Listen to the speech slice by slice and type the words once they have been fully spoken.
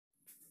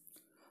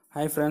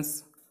Hi friends,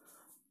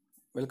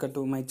 welcome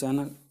to my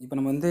channel. இப்போ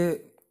நம்ம வந்து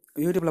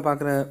யூடியூப்பில்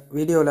பார்க்குற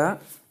வீடியோவில்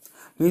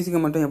மியூசிக்கை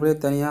மட்டும் எப்படி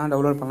தனியாக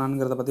டவுன்லோட்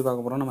பண்ணலாங்கிறத பற்றி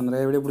பார்க்க போகிறோம். நம்ம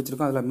நிறைய வீடியோ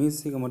பிடிச்சிருக்கோம், அதில்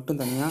மியூசிக்கை மட்டும்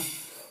தனியாக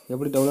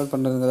எப்படி டவுன்லோட்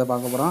பண்ணுறதுங்கிறத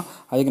பார்க்க போகிறோம்.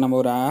 அதுக்கு நம்ம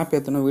ஒரு ஆப்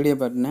ஏற்றணும், வீடியோ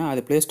பார்த்தேன்,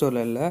 அது ப்ளே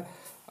ஸ்டோரில் இல்லை.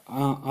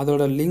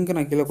 அதோட லிங்க்கை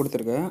நான் கீழே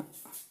கொடுத்துருக்கேன்.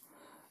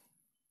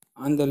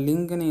 அந்த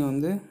லிங்க்கை நீங்கள்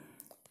வந்து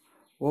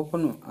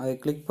அதை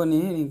கிளிக் பண்ணி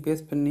நீங்கள்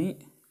பேஸ்ட் பண்ணி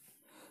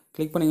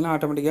கிளிக் பண்ணிங்கன்னா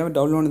ஆட்டோமேட்டிக்காகவே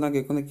டவுன்லோடு தான்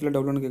கேட்கும். கீழே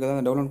டவுன்லோடு கேட்குது,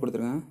 அந்த டவுன்லோட்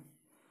கொடுத்துருங்க.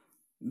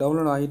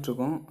 டவுன்லோட்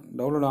ஆகிட்டுருக்கும்.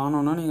 டவுன்லோட்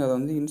ஆனோன்னா நீங்கள் அதை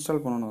வந்து இன்ஸ்டால்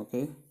பண்ணணும்.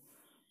 ஓகே,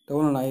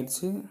 டவுன்லோட்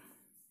ஆகிடுச்சு.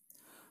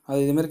 அது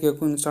இதுமாரி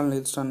கேட்கும்,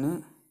 இன்ஸ்டால்னு.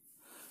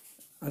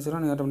 ஆக்சுவலாக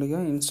நீங்கள்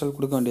ஆட்டோமேட்டிக்காக இன்ஸ்டால்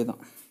கொடுக்க வேண்டியது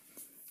தான்.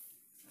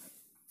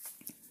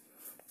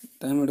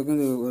 டைம் எடுக்கும்.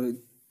 இது ஒரு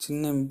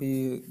சின்ன எம்பி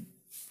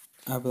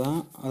ஆப் தான்.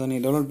 அதை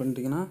நீங்கள் டவுன்லோட்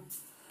பண்ணிட்டீங்கன்னா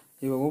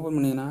இப்போ ஓப்பன்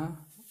பண்ணிங்கன்னா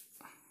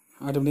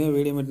ஆட்டோமேட்டிக்காக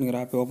வீடியோ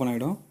மீட்டுங்கிற ஆப் ஓப்பன்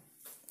ஆகிடும்.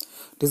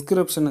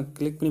 டிஸ்கிரிப்ஷனை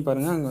கிளிக் பண்ணி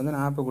பாருங்கள், அங்கே வந்து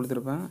நான் ஆப்பை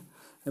கொடுத்துருப்பேன்.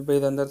 இப்போ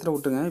இதை அந்த இடத்துல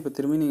விட்டுருங்க. இப்போ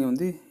திரும்பி நீங்கள்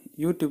வந்து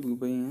யூடியூப்புக்கு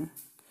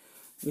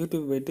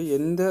போயிட்டு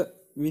எந்த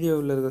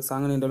வீடியோவில் இருக்கிற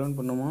சாங்கை நீங்கள் டவுன்லோட்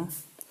பண்ணுமோ,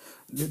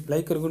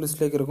 லைக் இருக்கும்,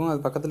 டிஸ்லைக் இருக்கும், அது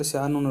பக்கத்தில்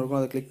ஷேர்னு ஒன்று இருக்கும்.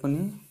 அதை கிளிக்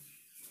பண்ணி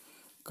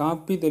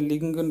காப்பி த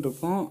லிங்க்குன்னு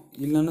இருக்கும்.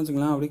 இல்லைன்னு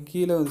வச்சுக்கலாம், அப்படியே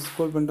கீழே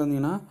ஸ்க்ரோல் பண்ணிட்டு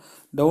வந்தீங்கன்னா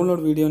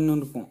டவுன்லோட் வீடியோன்னு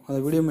இருக்கும்.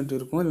 அது வீடியோ மெட்ரி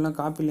இருக்கும். இல்லைனா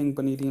காப்பி லிங்க்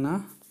பண்ணிக்கிட்டிங்கன்னா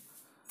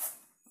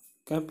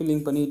காப்பி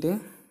லிங்க் பண்ணிவிட்டு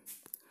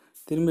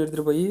திரும்பி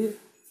எடுத்துகிட்டு போய்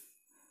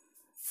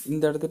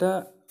இந்த இடத்துல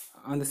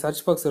அந்த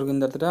சர்ச் பாக்ஸ் இருக்குது,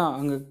 இந்த இடத்துல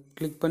அங்கே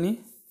கிளிக் பண்ணி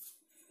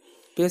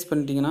பேஸ்ட்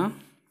பண்ணிட்டீங்கன்னா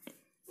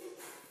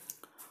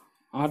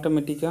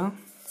ஆட்டோமேட்டிக்காக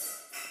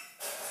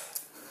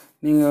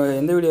நீங்கள்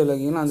எந்த வீடியோவில்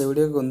இருக்கீங்களோ அந்த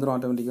வீடியோவுக்கு வந்துடும்.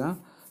 ஆட்டோமேட்டிக்காக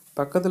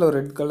பக்கத்தில் ஒரு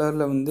ரெட்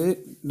கலரில் வந்து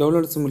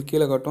டவுன்லோட் சிம்பிள்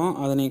கீழே காட்டும்.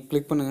 அதை நீங்கள்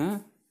கிளிக் பண்ணுங்கள்.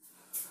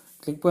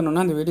 கிளிக்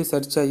பண்ணோன்னா அந்த வீடியோ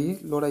சர்ச் ஆகி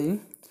லோட் ஆகி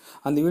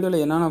அந்த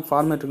வீடியோவில் என்னென்ன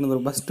ஃபார்மேட் இருக்குன்னு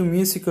வரும். ஃபஸ்ட்டு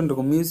மியூசிக்குன்னு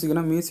இருக்கும்.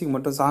 மியூசிக்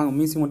மட்டும்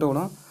மியூசிக் மட்டும்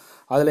வரும்.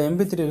 அதில்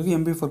MP3 இருக்குது,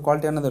 MP4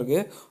 குவாலிட்டியானது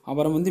இருக்குது.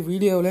 அப்புறம் வந்து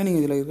வீடியோவில்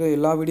நீங்கள் இதில் இருக்கிற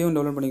எல்லா வீடியோவும்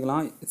டவுன்லோட்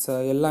பண்ணிக்கலாம்.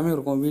 எல்லாமே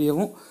இருக்கும்.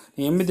 வீடியோவும்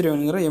MP3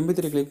 வேணுங்கிற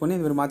MP3 கிளிக் பண்ணி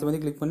இது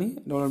மாற்றி கிளிக் பண்ணி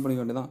டவுன்லோட்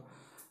பண்ணிக்க வேண்டியது தான்.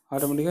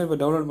 ஆட்டோமேட்டிக்காக இப்போ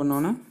டவுன்லோட்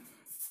பண்ணோன்னே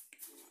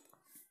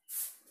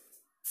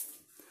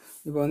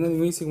இப்போ வந்து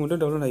மியூசிக்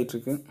மட்டும் டவுன்லோட்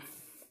ஆகிட்டுருக்கு.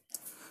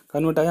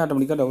 கன்வெர்ட் ஆகி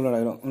ஆட்டோமேட்டிக்காக டவுன்லோட்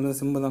ஆகிடும். உங்களுக்கு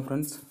சிம்பிள் தான்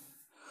ஃப்ரெண்ட்ஸ்.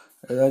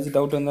 ஏதாச்சும்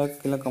டவுட் இருந்தால்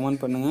கீழே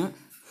கமெண்ட் பண்ணுங்கள்.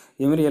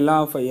 இதுமாரி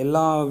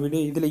எல்லா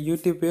வீடியோ இதில்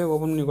யூடியூப்பே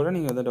ஓப்பன் பண்ணி கூட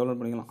நீங்கள் அதை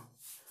டவுன்லோட் பண்ணிக்கலாம்.